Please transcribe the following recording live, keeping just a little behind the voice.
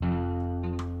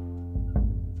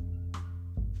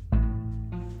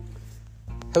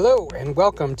Hello and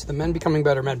welcome to the Men Becoming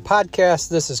Better Men podcast.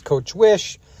 This is Coach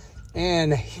Wish,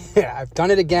 and I've done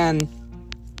it again.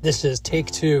 This is take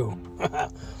 2.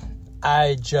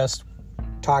 I just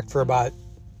talked for about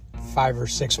 5 or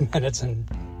 6 minutes and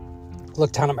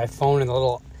looked down at my phone and the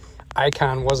little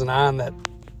icon wasn't on that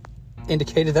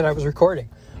indicated that I was recording.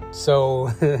 So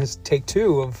this is take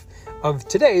 2 of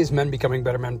today's Men Becoming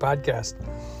Better Men podcast.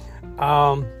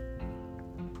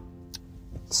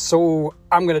 So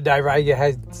I'm going to dive right. I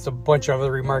had a bunch of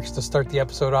other remarks to start the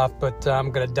episode off, but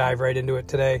I'm going to dive right into it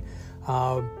today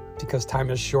because time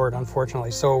is short,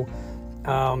 unfortunately. So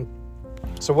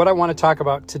what I want to talk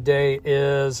about today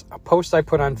is a post I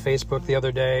put on Facebook the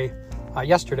other day,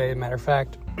 yesterday, as a matter of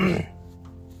fact.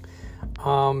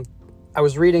 I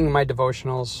was reading my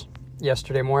devotionals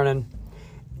yesterday morning,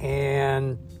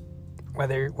 and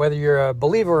whether you're a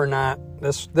believer or not,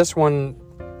 this one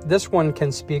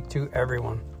can speak to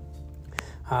everyone.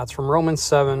 It's from Romans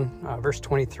 7, verse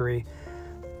 23,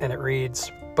 and it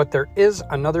reads, "But there is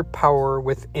another power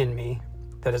within me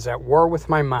that is at war with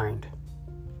my mind.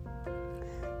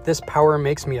 This power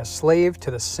makes me a slave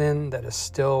to the sin that is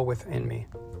still within me."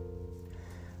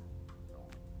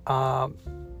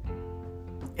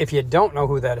 If you don't know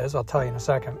who that is, I'll tell you in a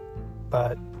second,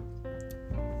 but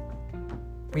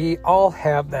we all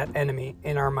have that enemy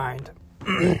in our mind.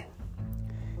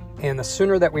 And the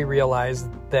sooner that we realize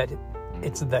that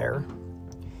it's there,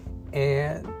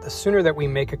 and the sooner that we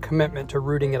make a commitment to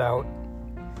rooting it out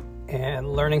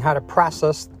and learning how to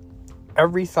process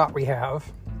every thought we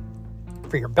have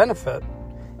for your benefit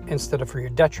instead of for your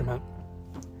detriment,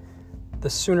 the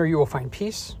sooner you will find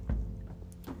peace,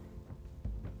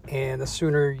 and the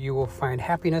sooner you will find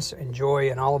happiness and joy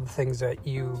and all of the things that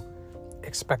you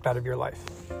expect out of your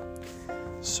life.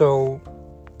 So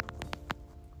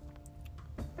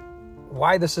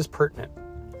why this is pertinent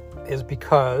is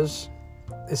because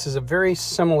this is a very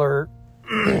similar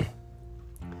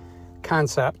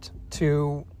concept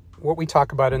to what we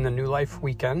talk about in the New Life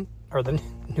Weekend, or the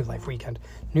New Life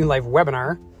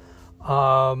webinar.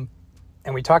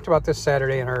 And we talked about this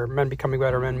Saturday in our Men Becoming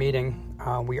Better Men meeting.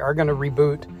 We are going to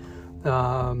reboot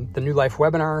the New Life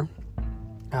webinar.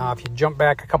 If you jump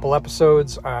back a couple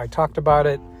episodes, I talked about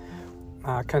it,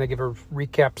 kind of give a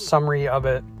recap summary of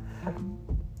it.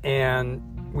 And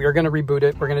we are going to reboot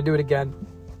it. We're going to do it again.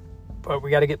 But we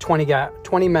got to get 20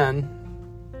 men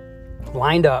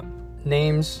lined up,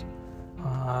 names,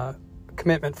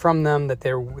 commitment from them that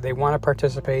they want to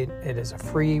participate. It is a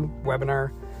free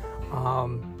webinar.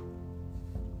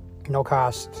 No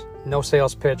cost, no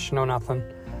sales pitch, no nothing.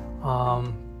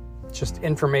 Just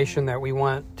information that we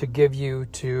want to give you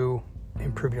to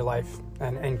improve your life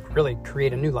and really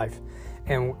create a new life.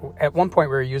 And at one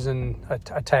point we were using a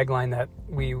tagline that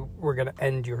we were going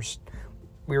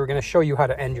to show you how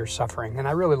to end your suffering. And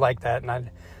I really like that. And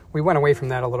we went away from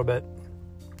that a little bit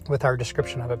with our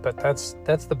description of it, but that's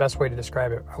the best way to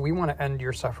describe it. We want to end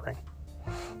your suffering.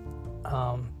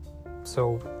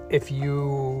 So if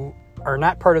you are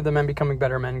not part of the Men Becoming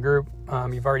Better Men group,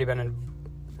 you've already been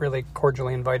really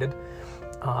cordially invited.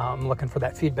 I'm looking for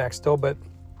that feedback still, but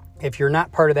if you're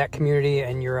not part of that community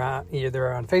and you're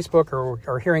either on Facebook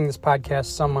or hearing this podcast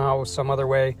somehow, some other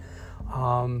way,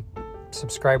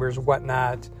 subscribers,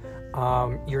 whatnot,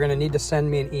 you're going to need to send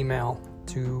me an email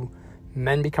to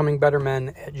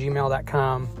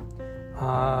menbecomingBetterMen@gmail.com.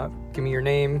 Give me your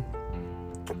name,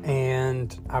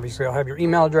 and obviously I'll have your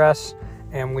email address,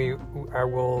 and I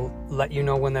will let you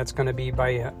know when that's going to be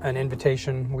by an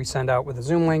invitation we send out with a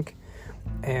Zoom link,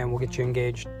 and we'll get you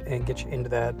engaged and get you into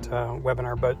that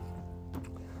webinar. But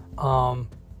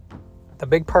the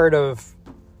big part of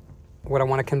what I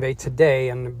want to convey today,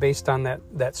 and based on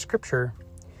that scripture,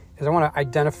 is I want to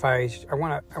identify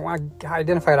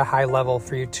at a high level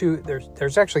for you too.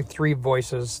 There's actually 3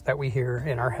 voices that we hear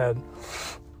in our head,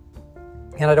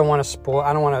 and I don't want to spoil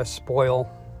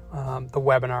the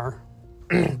webinar,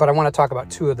 but I want to talk about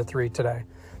 2 of the 3 today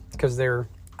because they're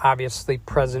obviously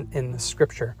present in the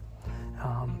scripture.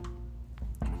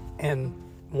 And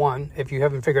one, if you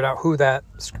haven't figured out who that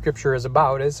scripture is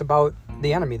about, it's about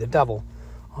the enemy, the devil,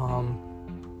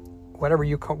 whatever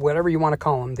you want to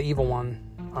call him, the evil one,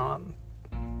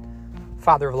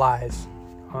 father of lies,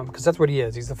 because that's what he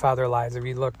is. He's the father of lies. If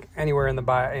you look anywhere in the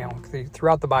Bible,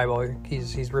 throughout the Bible,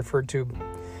 he's referred to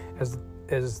as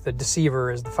the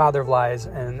deceiver, as the father of lies,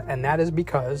 and that is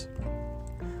because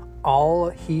all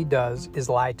he does is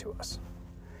lie to us.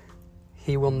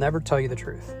 He will never tell you the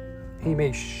truth. He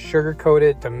may sugarcoat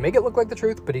it to make it look like the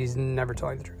truth, but he's never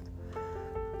telling the truth.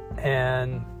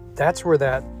 And that's where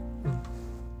that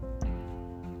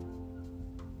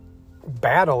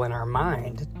battle in our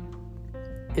mind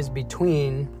is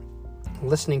between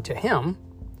listening to him,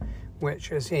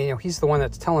 which is, he's the one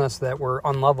that's telling us that we're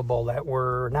unlovable, that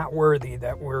we're not worthy,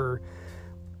 that we're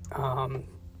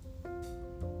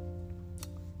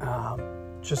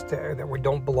that we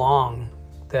don't belong,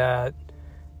 that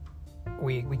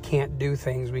we can't do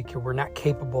things, we're not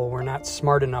capable, we're not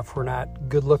smart enough, we're not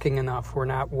good looking enough, we're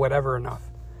not whatever enough.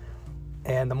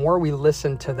 And the more we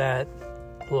listen to that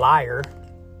liar,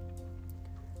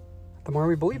 the more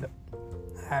we believe it.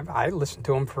 I listened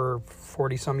to him for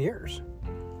 40 some years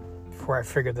before I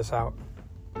figured this out.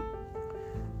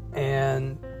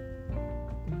 And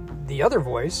the other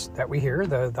voice that we hear,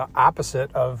 the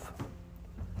opposite of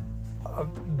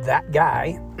that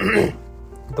guy,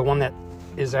 the one that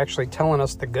is actually telling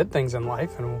us the good things in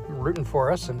life and rooting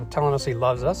for us and telling us he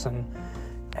loves us and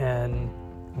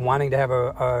wanting to have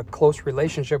a close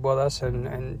relationship with us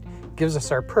and gives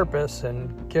us our purpose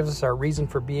and gives us our reason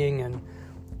for being and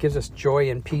gives us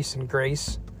joy and peace and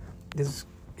grace is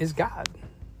God,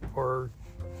 or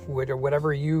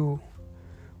whatever you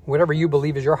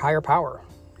believe is your higher power,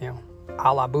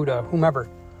 Allah, Buddha, whomever,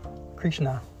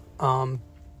 Krishna.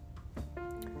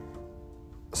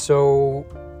 So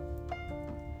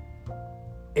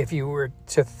if you were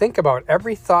to think about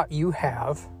every thought you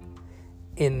have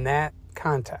in that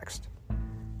context,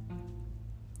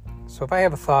 so if I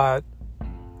have a thought,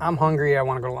 I'm hungry, I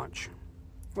want to go to lunch.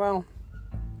 Well,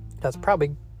 that's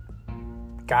probably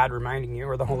God reminding you,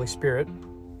 or the Holy Spirit,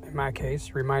 in my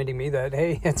case, reminding me that,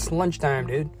 hey, it's lunchtime,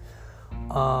 dude.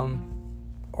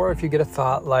 Or if you get a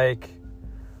thought like,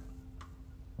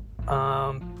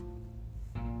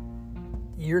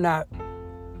 you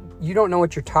don't know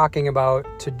what you're talking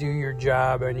about to do your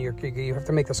job, and you have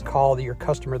to make this call to your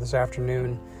customer this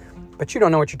afternoon, but you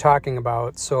don't know what you're talking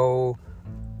about, so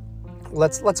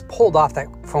let's hold off that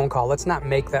phone call. Let's not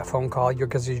make that phone call,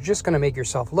 because you're just going to make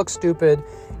yourself look stupid.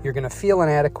 You're going to feel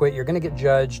inadequate. You're going to get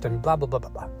judged, and blah, blah, blah, blah,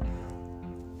 blah.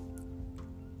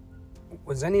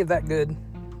 Was any of that good?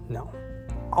 No.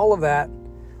 All of that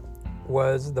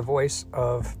was the voice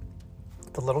of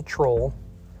the little troll,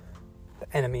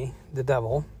 the enemy, the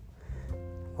devil,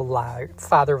 the lie,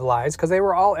 father of lies, because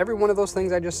every one of those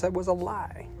things I just said was a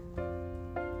lie.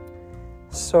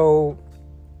 So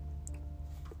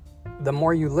the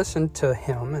more you listen to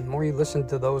him and the more you listen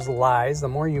to those lies, the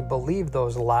more you believe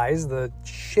those lies, the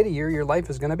shittier your life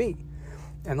is going to be.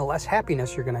 And the less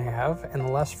happiness you're going to have, and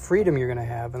the less freedom you're going to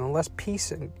have, and the less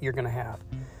peace you're going to have.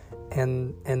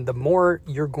 And the more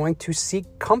you're going to seek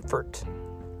comfort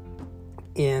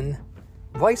in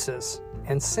vices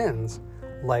and sins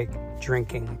like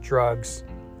drinking, drugs,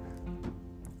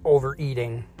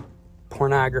 overeating,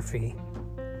 pornography,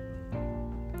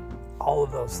 all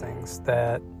of those things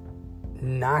that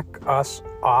knock us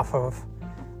off of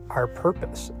our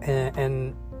purpose.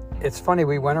 And it's funny,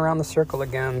 we went around the circle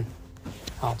again.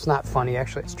 Oh, it's not funny,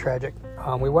 actually, it's tragic.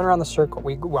 We went around the circle.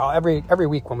 Every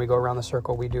week when we go around the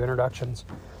circle, we do introductions.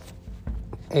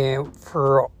 And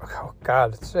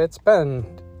it's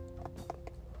been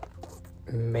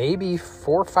maybe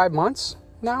 4 or 5 months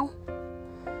now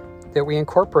that we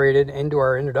incorporated into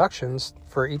our introductions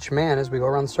for each man as we go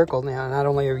around the circle. Now, not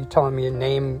only are you telling me a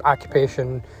name,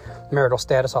 occupation, marital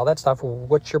status, all that stuff,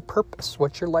 what's your purpose?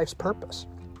 What's your life's purpose?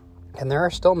 And there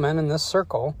are still men in this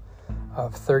circle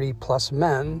of 30 plus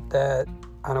men that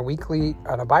on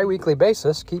a bi-weekly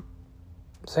basis keep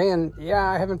saying, yeah,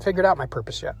 I haven't figured out my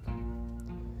purpose yet.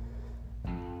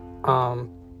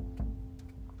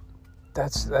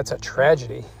 That's a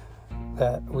tragedy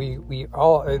that we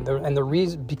all, and the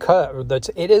reason, because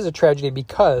it is a tragedy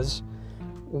because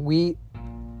we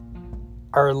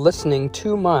are listening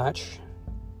too much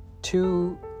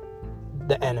to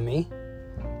the enemy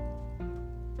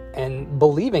and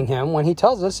believing him when he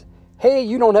tells us, hey,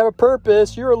 you don't have a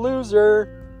purpose, you're a loser.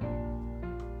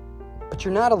 But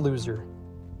you're not a loser.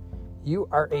 You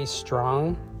are a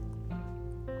strong,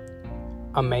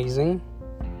 amazing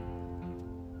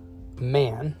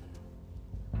man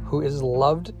who is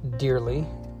loved dearly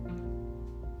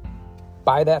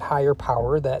by that higher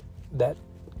power, that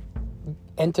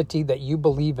entity that you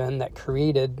believe in, that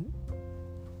created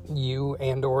you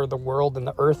and or the world and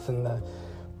the earth and the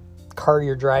car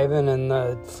you're driving and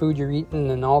the food you're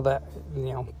eating and all that,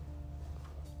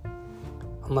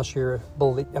 unless you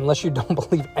don't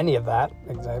believe any of that,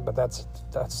 exactly, but that's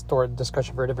a stored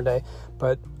discussion for a different day.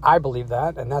 But I believe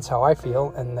that, and that's how I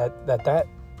feel, and that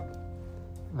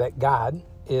God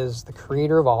is the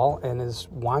creator of all and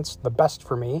wants the best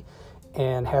for me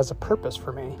and has a purpose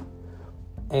for me.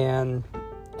 And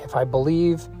if I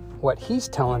believe what he's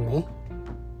telling me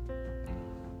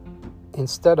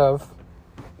instead of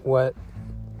what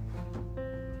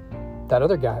that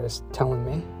other guy is telling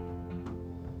me.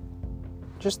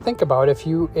 Just think about if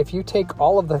you take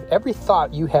all of every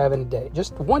thought you have in a day,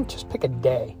 just pick a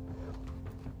day.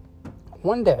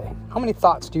 One day. How many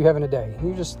thoughts do you have in a day?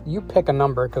 You pick a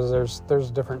number, because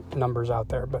there's different numbers out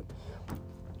there, but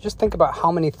just think about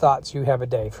how many thoughts you have a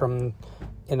day, from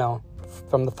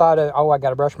the thought of, oh, I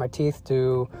got to brush my teeth,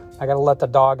 to I got to let the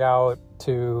dog out,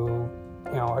 to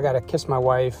I got to kiss my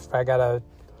wife, I got to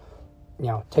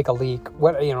take a leak.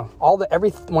 Every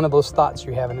one of those thoughts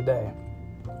you have in a day.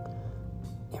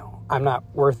 I'm not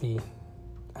worthy.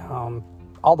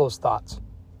 All those thoughts.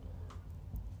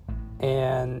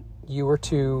 And you were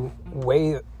to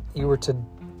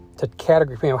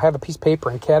categorize, have a piece of paper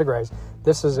and categorize,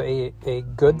 this is a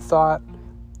good thought,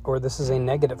 or this is a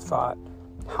negative thought.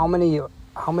 How many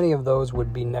of those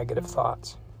would be negative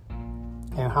thoughts?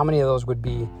 And how many of those would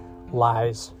be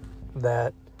lies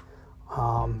that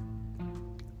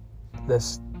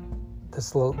this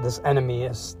enemy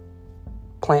is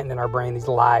planting in our brain, these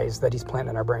lies that he's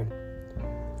planting in our brain?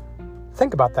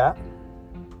 Think about that.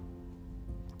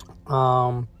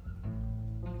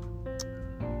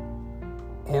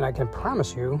 And I can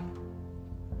promise you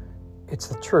it's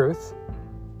the truth,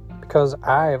 because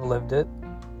I have lived it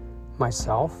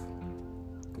myself.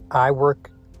 I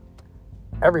work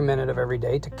every minute of every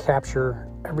day to capture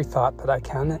every thought that I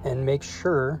can and make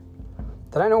sure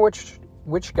that I know which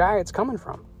guy it's coming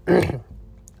from.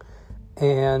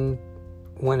 And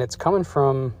when it's coming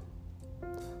from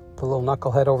the little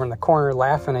knucklehead over in the corner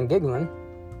laughing and giggling,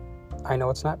 I know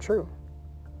it's not true.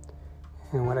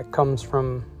 And when it comes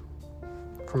from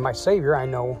my Savior, I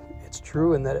know it's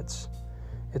true, and that it's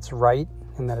right,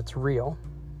 and that it's real.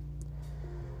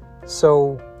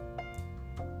 So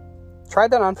try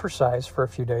that on for size for a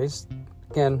few days.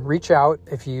 Again, reach out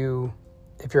if you're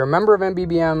a member of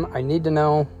MBBM. I need to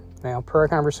know, per our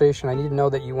conversation, I need to know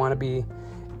that you want to be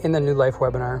in the New Life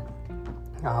webinar,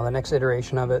 the next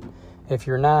iteration of it. If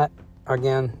you're not,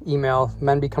 again, email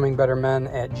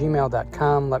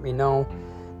menbecomingbettermen@gmail.com. Let me know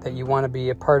that you want to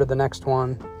be a part of the next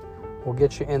one. We'll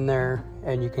get you in there,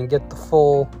 and you can get the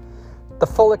full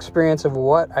experience of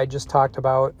what I just talked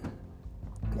about,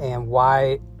 and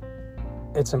why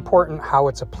it's important, how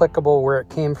it's applicable, where it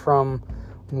came from,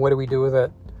 what do we do with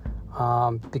it,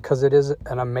 because it is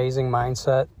an amazing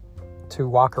mindset to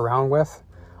walk around with.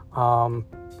 I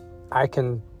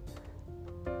can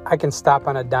stop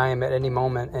on a dime at any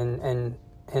moment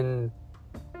and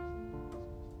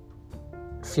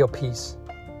feel peace.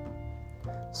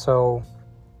 So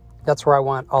that's where I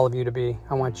want all of you to be.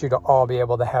 I want you to all be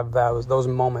able to have those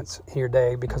moments in your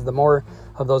day, because the more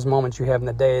of those moments you have in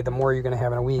the day, the more you're going to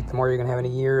have in a week, the more you're going to have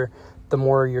in a year, the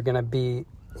more you're going to be,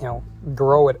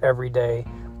 grow it every day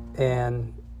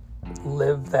and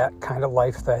live that kind of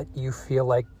life that you feel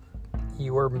like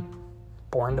you were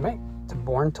born to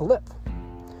live.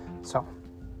 So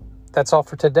that's all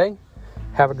for today.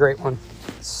 Have a great one.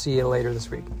 See you later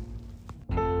this week.